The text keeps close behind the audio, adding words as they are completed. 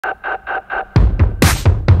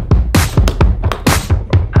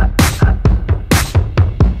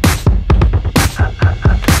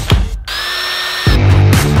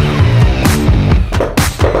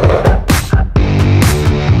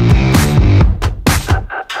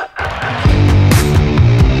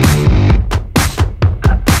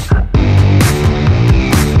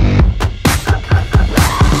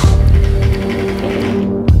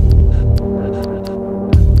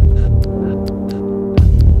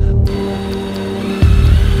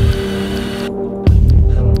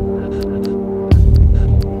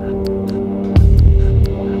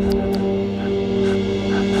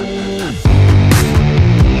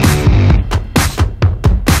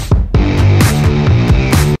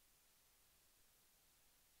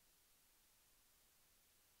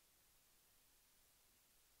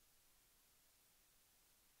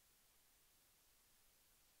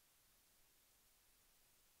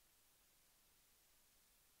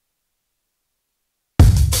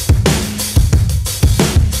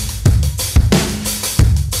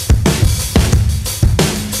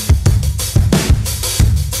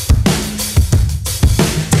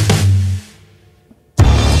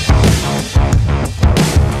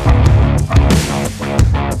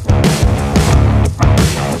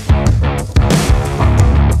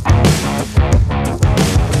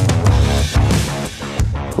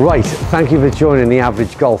Right, thank you for joining The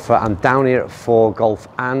Average Golfer. I'm down here at 4 Golf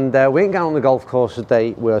and we ain't going on the golf course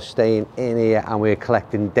today. We're staying in here and we're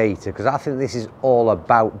collecting data because I think this is all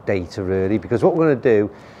about data really, because what we're going to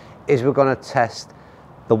do is we're going to test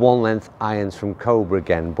the 1-length irons from Cobra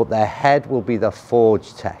again, but their head will be the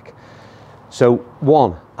Forge Tech. So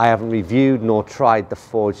one, I haven't reviewed nor tried the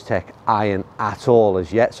Forge Tech iron at all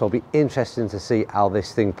as yet, so it'll be interesting to see how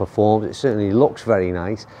this thing performs. It certainly looks very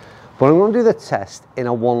nice. But I'm going to do the test in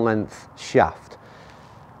a 1-length shaft,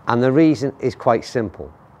 and the reason is quite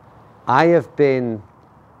simple. I have been,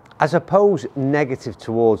 I suppose, negative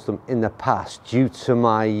towards them in the past due to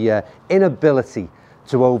my inability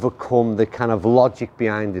to overcome the kind of logic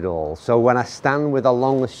behind it all. So when I stand with a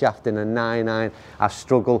longer shaft in a 9-iron, I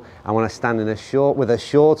struggle, and when I stand in with a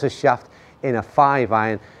shorter shaft in a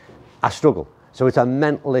 5-iron, I struggle. So it's a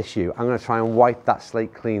mental issue. I'm going to try and wipe that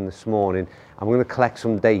slate clean this morning. I'm going to collect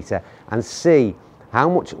some data and see how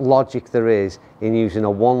much logic there is in using a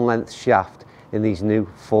 1-length shaft in these new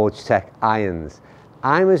Forge Tech irons.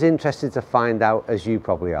 I'm as interested to find out as you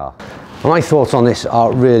probably are. My thoughts on this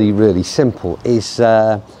are really, really simple.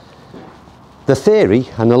 The theory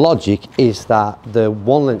and the logic is that the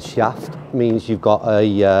 1-length shaft means you've got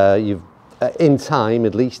in time,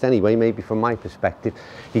 at least anyway, maybe from my perspective,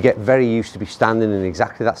 you get very used to be standing in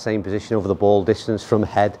exactly that same position over the ball distance from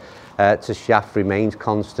head to shaft remains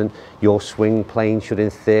constant. Your swing plane should in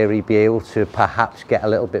theory be able to perhaps get a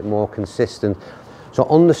little bit more consistent. So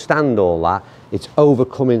understand all that. It's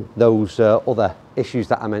overcoming those other issues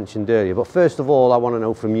that I mentioned earlier. But first of all, I want to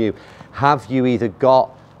know from you, have you either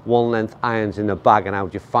got 1-length irons in the bag and how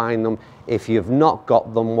do you find them? If you've not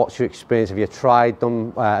got them, what's your experience? Have you tried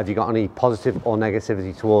them? Have you got any positive or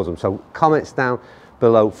negativity towards them? So comments down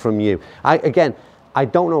below from you. Again, I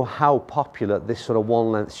don't know how popular this sort of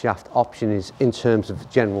 1-length shaft option is in terms of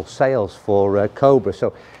general sales for Cobra,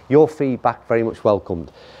 so your feedback very much welcomed.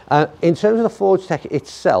 In terms of the Forge Tech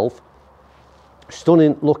itself,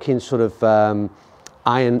 stunning looking sort of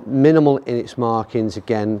iron, minimal in its markings,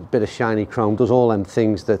 again, bit of shiny chrome, does all them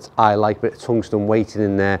things that I like, bit of tungsten weighting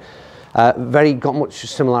in there. Got much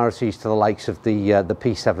similarities to the likes of the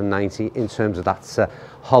P790 in terms of that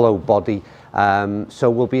hollow body. So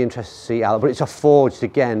we'll be interested to see how, but it's a forged,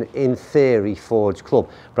 again, in theory, forged club.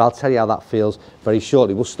 But I'll tell you how that feels very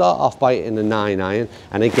shortly. We'll start off by it in the 9-iron,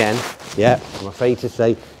 and again, yeah, I'm afraid to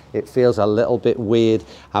say it feels a little bit weird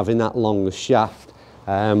having that longer shaft,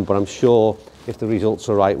 but I'm sure if the results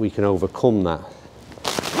are right, we can overcome that.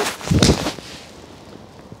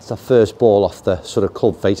 It's the first ball off the sort of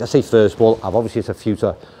club face. I say first ball, I've obviously it's a few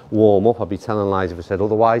to warm up. I'd be telling lies if I said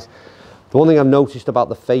otherwise. The one thing I've noticed about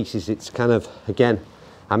the face is it's kind of, again,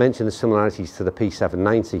 I mentioned the similarities to the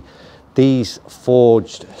P790. These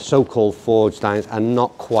forged, so-called forged irons are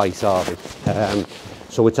not quite, are they?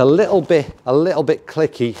 So it's a little bit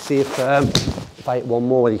clicky. See if I hit one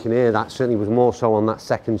more, whether you can hear that. Certainly was more so on that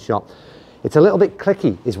second shot. It's a little bit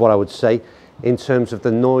clicky, is what I would say, in terms of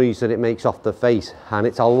the noise that it makes off the face, and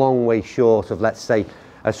it's a long way short of, let's say,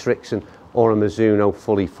 a Strixon or a Mizuno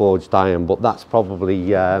fully forged iron, but that's probably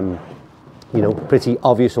you know, pretty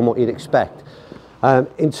obvious on what you'd expect.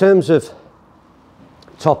 In terms of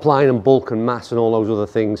top line and bulk and mass and all those other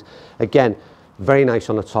things, again, very nice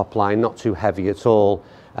on the top line, not too heavy at all,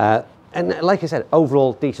 and like I said,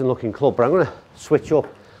 overall decent looking club. But I'm going to switch up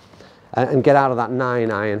and get out of that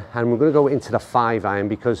 9 iron, and we're going to go into the 5 iron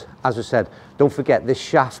because, as I said, don't forget this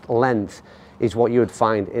shaft length is what you would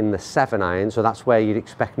find in the 7 iron, so that's where you'd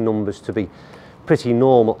expect numbers to be pretty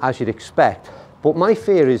normal, as you'd expect. But my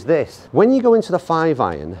fear is this: when you go into the 5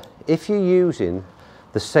 iron, if you're using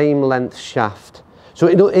the same length shaft, so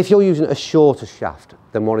if you're using a shorter shaft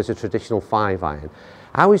than what is a traditional 5 iron,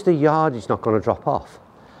 how is the yardage not going to drop off?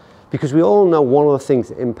 Because we all know one of the things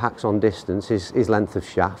that impacts on distance is length of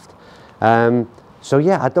shaft. So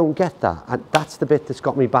yeah, I don't get that. That's the bit that's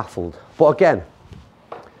got me baffled. But again,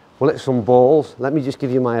 we'll hit some balls. Let me just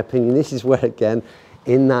give you my opinion. This is where, again,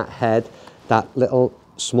 in that head, that little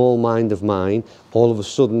small mind of mine, all of a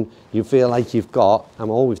sudden you feel like you've got,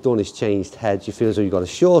 and all we've done is changed heads, you feel as though you've got a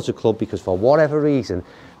shorter club because for whatever reason,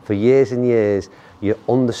 for years and years, you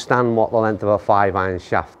understand what the length of a 5 iron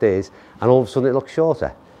shaft is, and all of a sudden it looks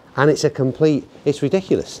shorter. And it's it's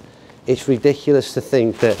ridiculous. It's ridiculous to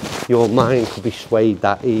think that your mind could be swayed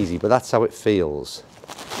that easy, but that's how it feels.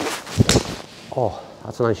 Oh,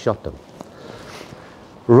 that's a nice shot done.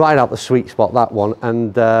 Right out the sweet spot, that one,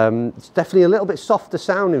 and it's definitely a little bit softer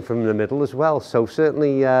sounding from the middle as well, so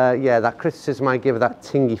certainly, yeah, that criticism I give, that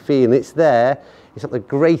tingy feeling, it's there. It's not the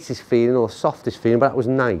greatest feeling or the softest feeling, but that was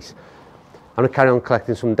nice. I'm going to carry on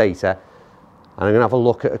collecting some data, and I'm going to have a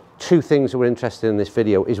look at 2 things that we're interested in this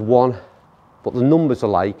video. Is one, what the numbers are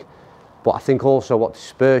like, but I think also what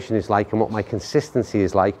dispersion is like and what my consistency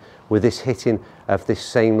is like with this hitting of this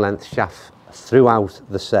same length shaft throughout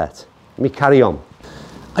the set. Let me carry on.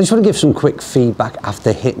 I just want to give some quick feedback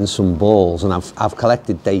after hitting some balls, and I've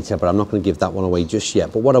collected data, but I'm not going to give that one away just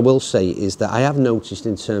yet. But what I will say is that I have noticed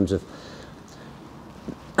in terms of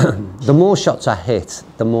the more shots I hit,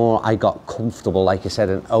 the more I got comfortable, like I said,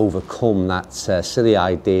 and overcome that silly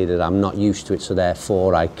idea that I'm not used to it, so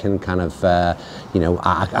therefore I can kind of, you know,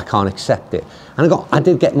 I can't accept it. And I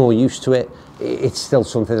did get more used to it. It's still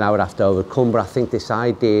something that I would have to overcome, but I think this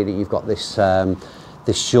idea that you've got this,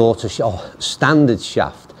 this shorter, standard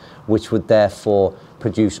shaft, which would therefore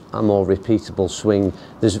produce a more repeatable swing,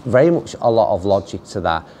 there's very much a lot of logic to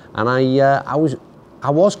that. And I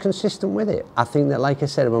was consistent with it. I think that, like I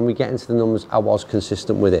said, when we get into the numbers, I was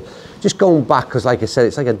consistent with it. Just going back, because like I said,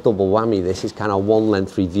 it's like a double whammy. This is kind of one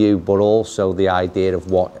length review, but also the idea of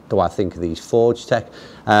what do I think of these Forge Tech.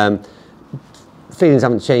 Feelings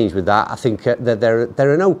haven't changed with that. I think that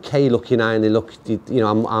they're an okay looking iron. They look, you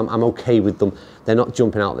know, I'm okay with them. They're not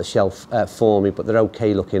jumping out of the shelf for me, but they're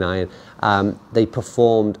okay looking iron. They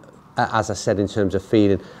performed, as I said, in terms of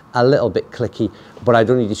feeling, a little bit clicky, but I'd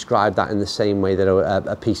only describe that in the same way that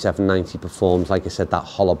a P790 performs. Like I said, that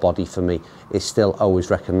hollow body for me is still always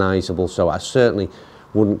recognisable, so I certainly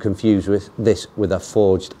wouldn't confuse this with a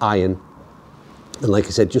forged iron. And like I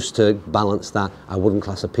said, just to balance that, I wouldn't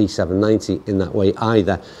class a P790 in that way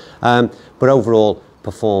either. But overall,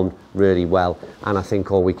 performed really well, and I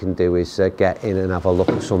think all we can do is get in and have a look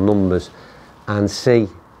at some numbers and see,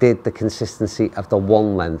 did the consistency of the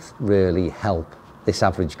one length really help this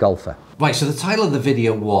average golfer? Right, so the title of the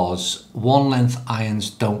video was "One Length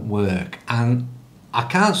Irons Don't Work," and I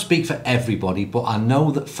can't speak for everybody, but I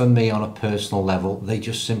know that for me on a personal level, they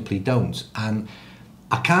just simply don't. And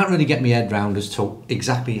I can't really get my head round as to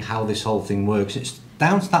exactly how this whole thing works. It's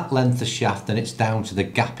down to that length of shaft, and it's down to the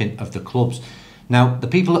gapping of the clubs. Now, the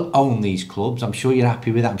people that own these clubs, I'm sure you're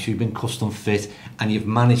happy with that. I'm sure you've been custom fit and you've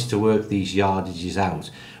managed to work these yardages out.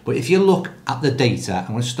 But if you look at the data, I'm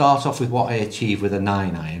going to start off with what I achieved with a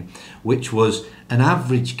 9 iron, which was an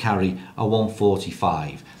average carry of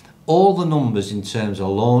 145. All the numbers in terms of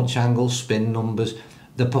launch angle, spin numbers,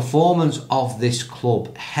 the performance of this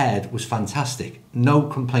club head was fantastic. No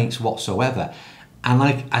complaints whatsoever. And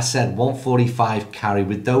like I said, 145 carry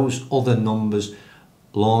with those other numbers,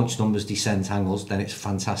 launch numbers, descent angles, then it's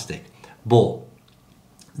fantastic. But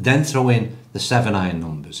then throw in the 7 iron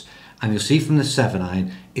numbers, and you'll see from the 7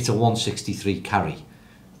 iron, it's a 163 carry.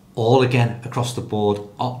 All again across the board,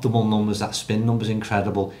 optimal numbers. That spin number's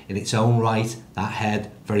incredible in its own right. That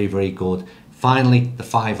head, very, very good. Finally, the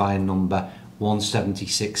 5 iron number,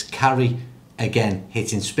 176 carry. Again,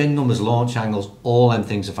 hitting spin numbers, launch angles, all them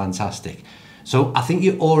things are fantastic. So I think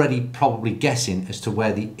you're already probably guessing as to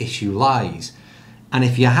where the issue lies. And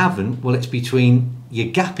if you haven't, well, it's between your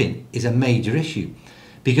gapping is a major issue.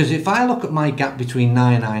 Because if I look at my gap between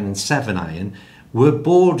 9 iron and 7 iron, we're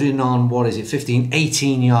bordering on, what is it, 15,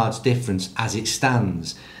 18 yards difference as it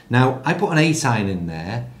stands. Now, I put an 8 iron in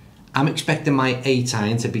there. I'm expecting my 8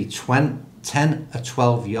 iron to be 10 or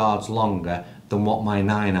 12 yards longer than what my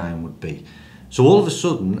 9 iron would be. So all of a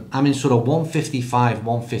sudden, I'm in sort of 155,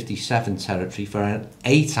 157 territory for an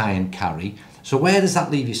 8 iron carry, So where does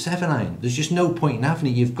that leave your 7-iron? There's just no point in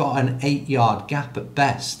having it. You've got an 8-yard gap at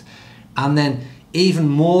best. And then even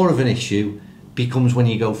more of an issue becomes when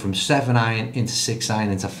you go from 7-iron into 6-iron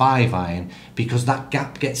into 5-iron, because that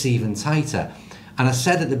gap gets even tighter. And I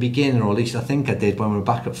said at the beginning, or at least I think I did when we were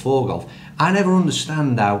back at 4Golf, I never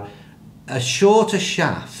understand how a shorter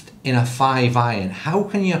shaft in a 5-iron, how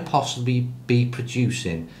can you possibly be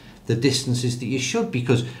producing the distances that you should?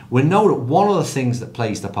 Because we know that one of the things that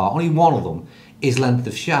plays the part, only one of them, is length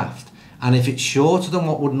of shaft. And if it's shorter than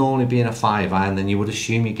what would normally be in a 5-iron, then you would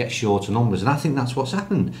assume you get shorter numbers. And I think that's what's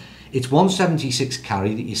happened. It's 176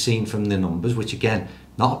 carry that you're seeing from the numbers, which again,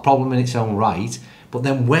 not a problem in its own right. But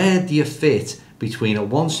then where do you fit between a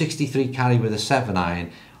 163 carry with a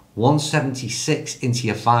 7-iron, 176 into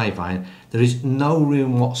your 5-iron? There is no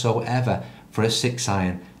room whatsoever for a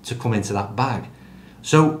 6-iron to come into that bag.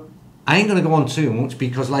 So I ain't going to go on too much,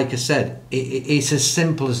 because like I said, it's as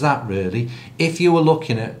simple as that really. If you were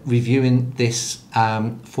looking at reviewing this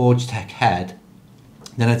Forge Tech head,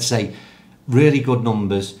 then I'd say really good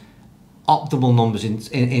numbers, optimal numbers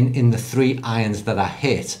in the 3 irons that I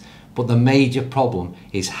hit. But the major problem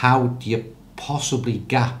is, how do you possibly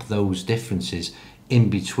gap those differences in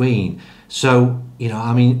between? So, you know,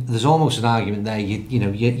 I mean, there's almost an argument there.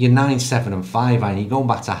 You're 9, 7 and 5-iron, you're going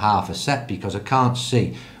back to half a set, because I can't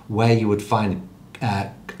see where you would find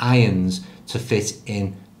irons to fit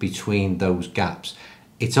in between those gaps.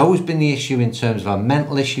 It's always been the issue in terms of a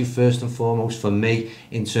mental issue, first and foremost for me,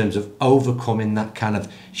 in terms of overcoming that kind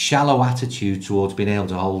of shallow attitude towards being able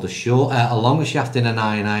to hold a longer shaft in a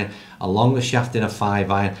 9-iron, a longer shaft in a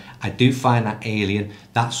 5-iron. I do find that alien.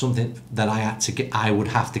 That's something that I would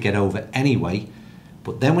have to get over anyway.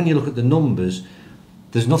 But then when you look at the numbers,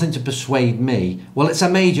 there's nothing to persuade me. Well, it's a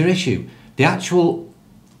major issue. The actual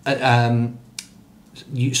the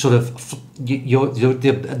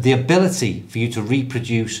ability for you to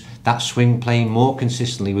reproduce that swing plane more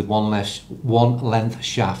consistently with one length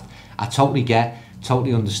shaft, I totally get,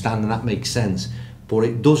 totally understand, and that makes sense. But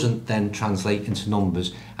it doesn't then translate into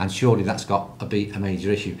numbers, and surely that's got to be a major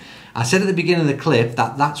issue. I said at the beginning of the clip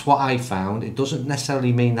that that's what I found. It doesn't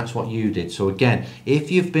necessarily mean that's what you did. So again, if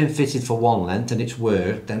you've been fitted for one length and it's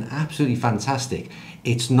worked, then absolutely fantastic.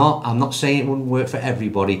 It's not, I'm not saying it wouldn't work for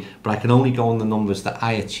everybody, but I can only go on the numbers that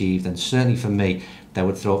I achieved, and certainly for me, that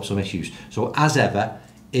would throw up some issues. So as ever,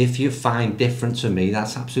 if you find different to me,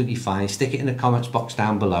 that's absolutely fine. Stick it in the comments box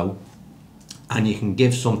down below, and you can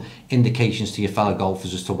give some indications to your fellow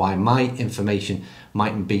golfers as to why my information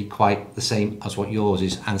mightn't be quite the same as what yours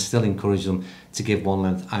is, and still encourage them to give one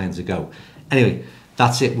length irons a go. Anyway,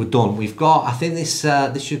 that's it, we're done. We've got, I think this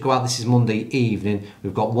should go out, this is Monday evening.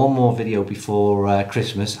 We've got one more video before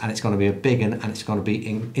Christmas, and it's going to be a big one, and it's going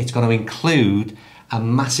to include a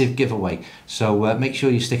massive giveaway. So make sure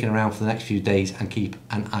you're sticking around for the next few days and keep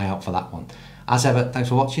an eye out for that one. As ever, thanks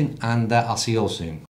for watching, and I'll see you all soon.